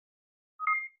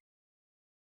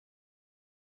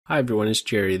Hi everyone, it's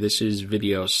Jerry. This is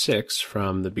video 6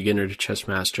 from the Beginner to Chess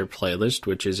Master playlist,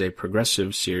 which is a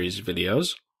progressive series of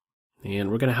videos. And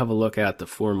we're going to have a look at the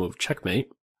 4-move checkmate.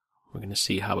 We're going to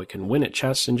see how we can win at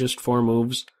chess in just 4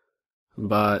 moves,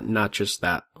 but not just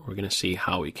that. We're going to see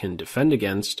how we can defend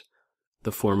against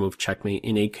the 4-move checkmate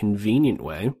in a convenient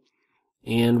way.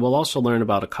 And we'll also learn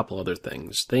about a couple other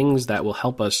things that will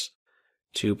help us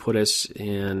to put us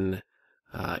in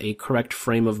a correct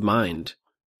frame of mind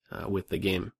with the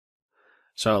game.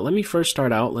 So let me first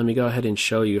start out. Let me go ahead and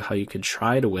show you how you could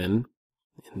try to win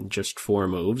in just 4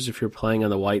 moves. If you're playing on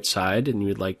the white side and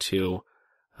you'd like to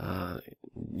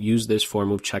use this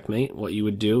 4-move checkmate, what you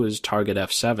would do is target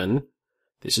f7.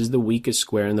 This is the weakest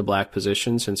square in the black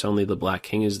position since only the black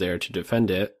king is there to defend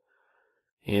it.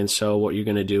 And so what you're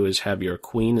going to do is have your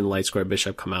queen and light square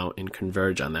bishop come out and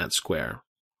converge on that square.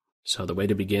 So the way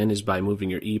to begin is by moving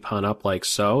your e-pawn up like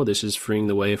so. This is freeing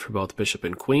the way for both bishop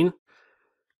and queen.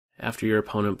 After your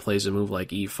opponent plays a move like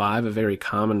e5, a very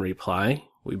common reply,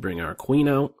 we bring our queen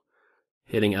out,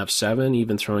 hitting f7,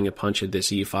 even throwing a punch at this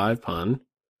e5 pawn.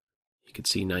 You could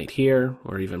see knight here,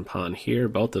 or even pawn here.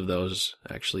 Both of those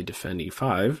actually defend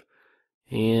e5.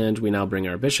 And we now bring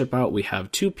our bishop out. We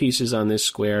have 2 pieces on this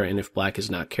square, and if black is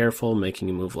not careful,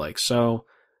 making a move like so,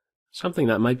 something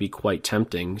that might be quite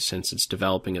tempting since it's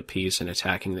developing a piece and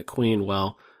attacking the queen,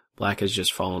 well, black has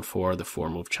just fallen for the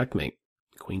 4-move checkmate.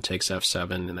 Queen takes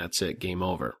f7, and that's it, game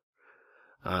over.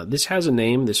 This has a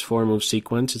name, this 4-move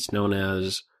sequence. It's known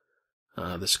as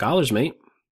the scholar's mate.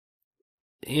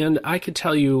 And I could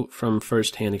tell you from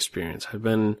first-hand experience, I've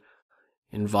been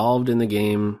involved in the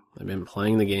game, I've been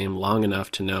playing the game long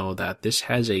enough to know that this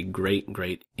has a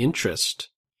great interest.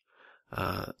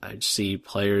 I see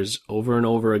players over and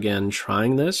over again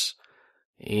trying this,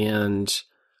 and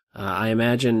I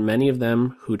imagine many of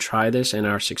them who try this and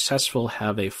are successful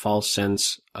have a false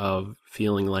sense of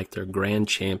feeling like they're grand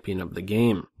champion of the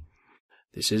game.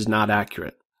 This is not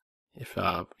accurate. If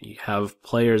you have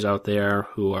players out there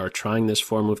who are trying this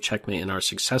 4-move checkmate and are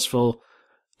successful,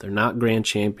 they're not grand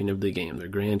champion of the game. They're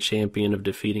grand champion of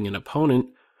defeating an opponent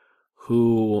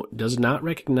who does not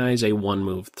recognize a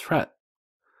 1-move threat.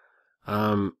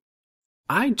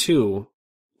 I too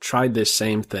tried this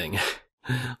same thing.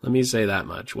 Let me say that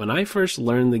much. When I first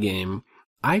learned the game,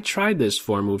 I tried this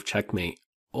 4-move checkmate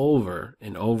over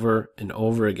and over and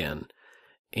over again,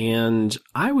 and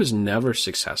I was never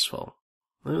successful.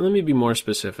 Let me be more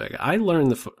specific. I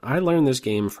learned this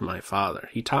game from my father.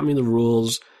 He taught me the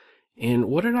rules, and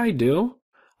what did I do?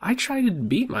 I tried to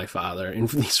beat my father in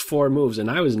these 4 moves,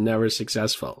 and I was never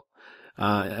successful.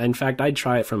 In fact, I'd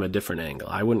try it from a different angle.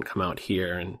 I wouldn't come out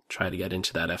here and try to get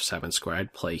into that f7 square.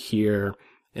 I'd play here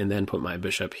and then put my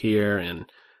bishop here, and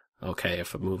okay,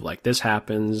 if a move like this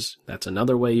happens, that's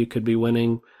another way you could be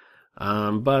winning.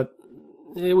 But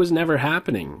it was never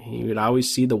happening. You would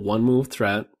always see the 1-move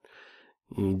threat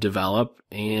develop,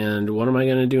 and what am I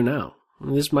going to do now?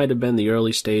 This might have been the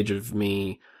early stage of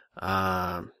me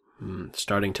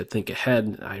starting to think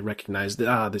ahead. I recognized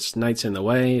that this knight's in the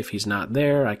way. If he's not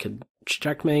there, I could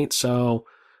checkmate. So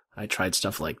I tried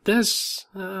stuff like this.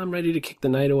 I'm ready to kick the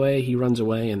knight away. He runs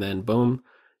away, and then boom,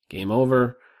 game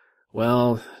over.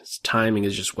 Well, his timing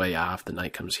is just way off. The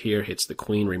knight comes here, hits the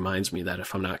queen, reminds me that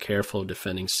if I'm not careful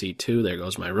defending c2, there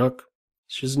goes my rook.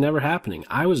 It's just never happening.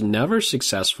 I was never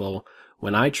successful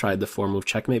when I tried the 4-move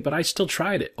checkmate, but I still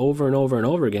tried it over and over and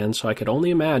over again, so I could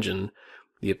only imagine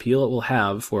the appeal it will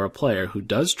have for a player who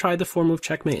does try the 4-move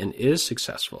checkmate and is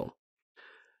successful.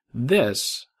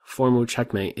 This 4-move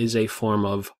checkmate is a form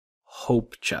of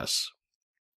hope chess.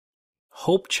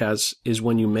 Hope chess is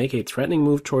when you make a threatening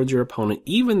move towards your opponent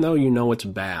even though you know it's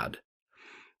bad,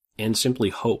 and simply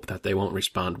hope that they won't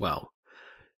respond well.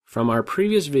 From our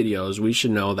previous videos, we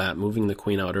should know that moving the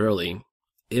queen out early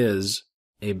is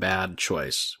a bad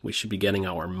choice. We should be getting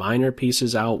our minor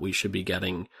pieces out. We should be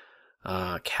getting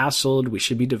castled. We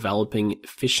should be developing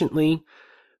efficiently.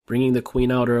 Bringing the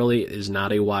queen out early is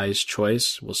not a wise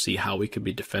choice. We'll see how we could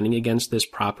be defending against this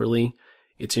properly.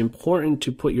 It's important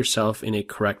to put yourself in a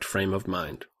correct frame of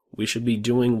mind. We should be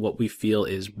doing what we feel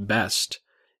is best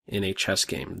in a chess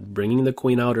game. Bringing the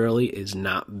queen out early is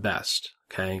not best,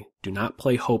 okay? Do not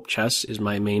play hope chess is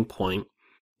my main point.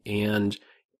 And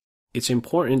it's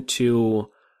important to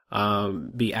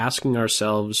be asking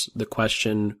ourselves the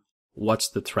question, what's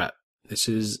the threat? This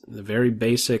is the very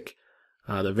basic,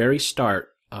 the very start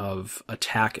of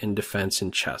attack and defense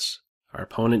in chess. Our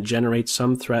opponent generates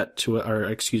some threat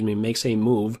makes a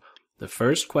move. The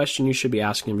first question you should be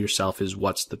asking of yourself is,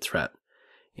 what's the threat?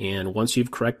 And once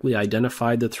you've correctly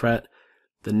identified the threat,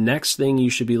 the next thing you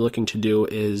should be looking to do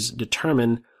is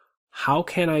determine how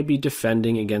can I be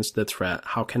defending against the threat?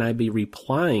 How can I be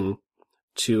replying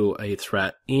to a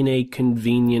threat in a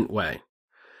convenient way?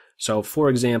 So, for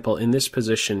example, in this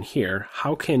position here,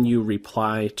 how can you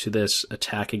reply to this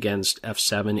attack against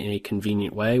f7 in a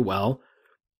convenient way? Well,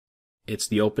 it's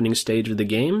the opening stage of the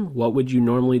game. What would you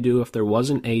normally do if there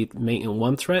wasn't a mate in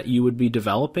one threat? You would be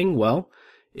developing. Well,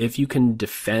 if you can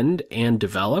defend and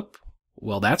develop,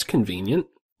 well, that's convenient.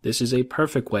 This is a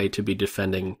perfect way to be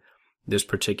defending this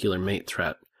particular mate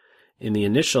threat. In the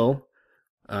initial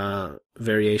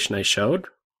variation I showed,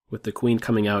 with the queen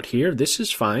coming out here, this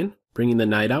is fine. Bringing the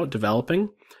knight out,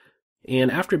 developing.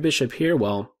 And after bishop here,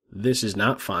 well, this is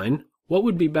not fine. What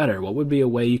would be better? What would be a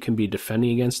way you can be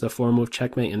defending against the four-move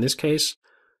checkmate in this case?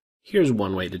 Here's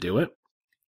one way to do it.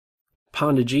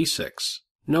 Pawn to g6.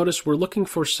 Notice we're looking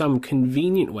for some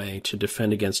convenient way to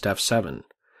defend against f7.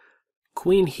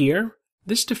 Queen here.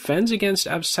 This defends against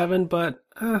f7, but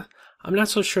I'm not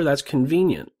so sure that's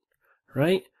convenient,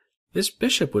 right? This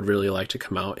bishop would really like to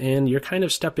come out, and you're kind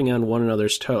of stepping on one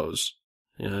another's toes.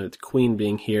 You know, the queen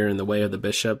being here in the way of the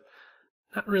bishop,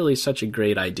 not really such a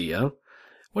great idea.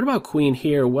 What about queen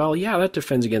here? Well, yeah, that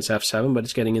defends against f7, but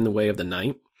it's getting in the way of the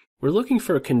knight. We're looking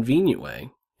for a convenient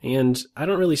way, and I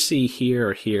don't really see here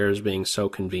or here as being so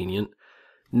convenient.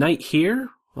 Knight here,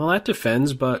 well, that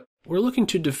defends, but we're looking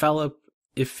to develop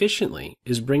efficiently.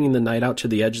 Is bringing the knight out to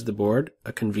the edge of the board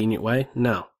a convenient way?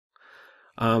 No.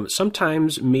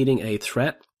 Sometimes meeting a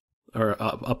threat or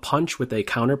a punch with a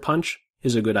counter punch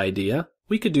is a good idea.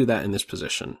 We could do that in this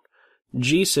position.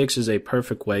 g6 is a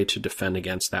perfect way to defend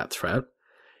against that threat.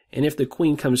 And if the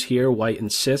queen comes here, white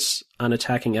insists on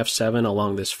attacking f7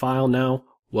 along this file now.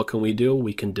 What can we do?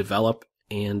 We can develop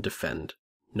and defend.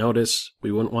 Notice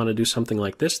we wouldn't want to do something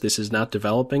like this. This is not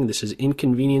developing. This is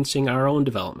inconveniencing our own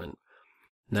development.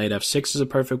 Knight f6 is a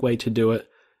perfect way to do it.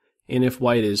 And if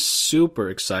white is super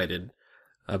excited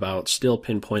about still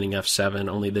pinpointing f7,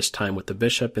 only this time with the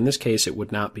bishop, in this case it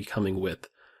would not be coming with,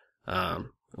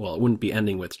 well, it wouldn't be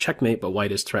ending with checkmate, but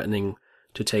white is threatening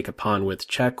to take a pawn with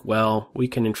check. Well, we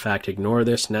can in fact ignore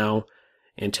this now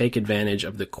and take advantage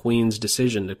of the queen's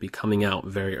decision to be coming out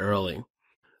very early.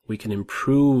 We can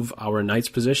improve our knight's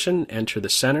position, enter the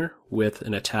center with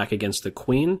an attack against the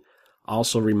queen.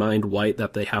 Also remind white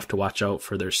that they have to watch out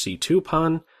for their c2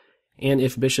 pawn. And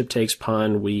if bishop takes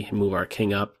pawn, we move our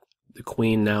king up. The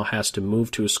queen now has to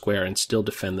move to a square and still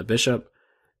defend the bishop.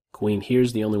 Queen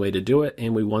here's the only way to do it,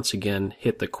 and we once again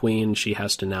hit the queen. She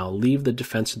has to now leave the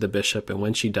defense of the bishop, and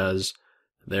when she does,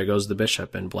 there goes the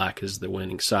bishop, and black is the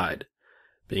winning side,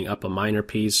 being up a minor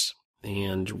piece,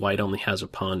 and white only has a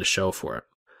pawn to show for it.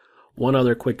 One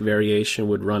other quick variation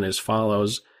would run as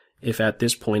follows. If at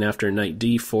this point after knight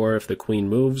d4, if the queen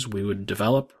moves, we would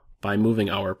develop by moving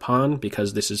our pawn,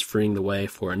 because this is freeing the way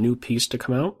for a new piece to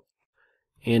come out.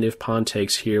 And if pawn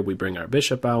takes here, we bring our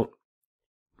bishop out.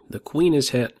 The queen is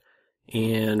hit,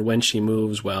 and when she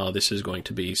moves, well, this is going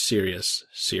to be serious,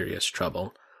 serious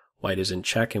trouble. White is in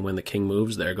check, and when the king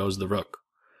moves, there goes the rook.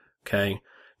 Okay?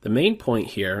 The main point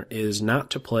here is not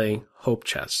to play hope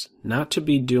chess, not to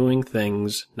be doing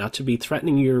things, not to be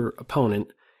threatening your opponent,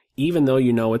 even though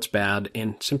you know it's bad,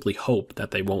 and simply hope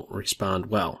that they won't respond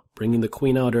well. Bringing the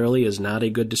queen out early is not a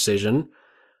good decision,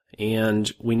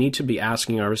 and we need to be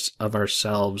asking of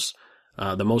ourselves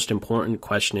the most important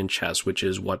question in chess, which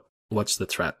is what's the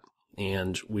threat?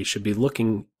 And we should be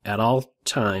looking at all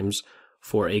times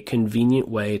for a convenient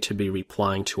way to be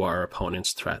replying to our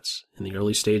opponent's threats. In the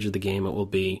early stage of the game, it will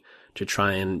be to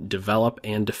try and develop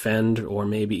and defend, or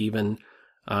maybe even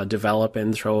develop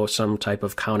and throw some type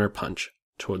of counterpunch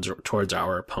towards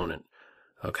our opponent.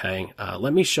 Okay,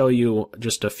 let me show you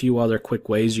just a few other quick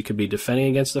ways you could be defending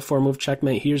against the four-move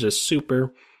checkmate. Here's a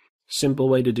super simple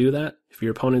way to do that. If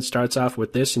your opponent starts off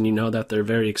with this and you know that they're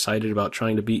very excited about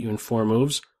trying to beat you in 4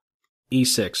 moves,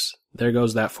 e6, there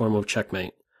goes that four-move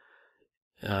checkmate.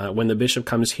 When the bishop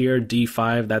comes here,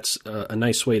 d5, that's a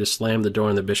nice way to slam the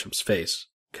door in the bishop's face.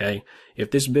 Okay,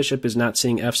 if this bishop is not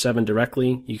seeing f7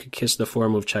 directly, you could kiss the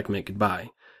four-move checkmate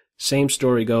goodbye. Same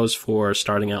story goes for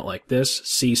starting out like this,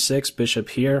 c6, bishop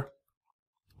here.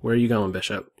 Where are you going,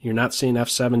 bishop? You're not seeing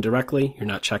f7 directly, you're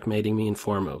not checkmating me in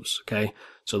 4 moves, okay?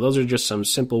 So those are just some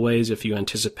simple ways if you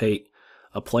anticipate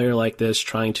a player like this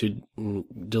trying to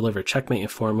deliver checkmate in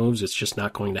 4 moves, it's just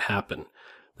not going to happen.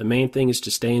 The main thing is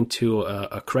to stay into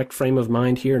a correct frame of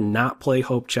mind here, not play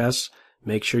hope chess.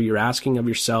 Make sure you're asking of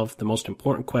yourself the most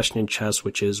important question in chess,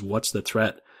 which is, what's the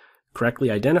threat?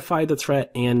 Correctly identify the threat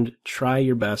and try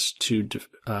your best to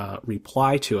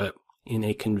reply to it in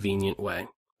a convenient way.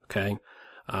 Okay?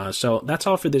 So that's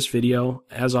all for this video.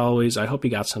 As always, I hope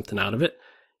you got something out of it,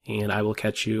 and I will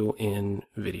catch you in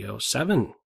video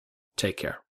 7. Take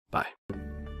care. Bye.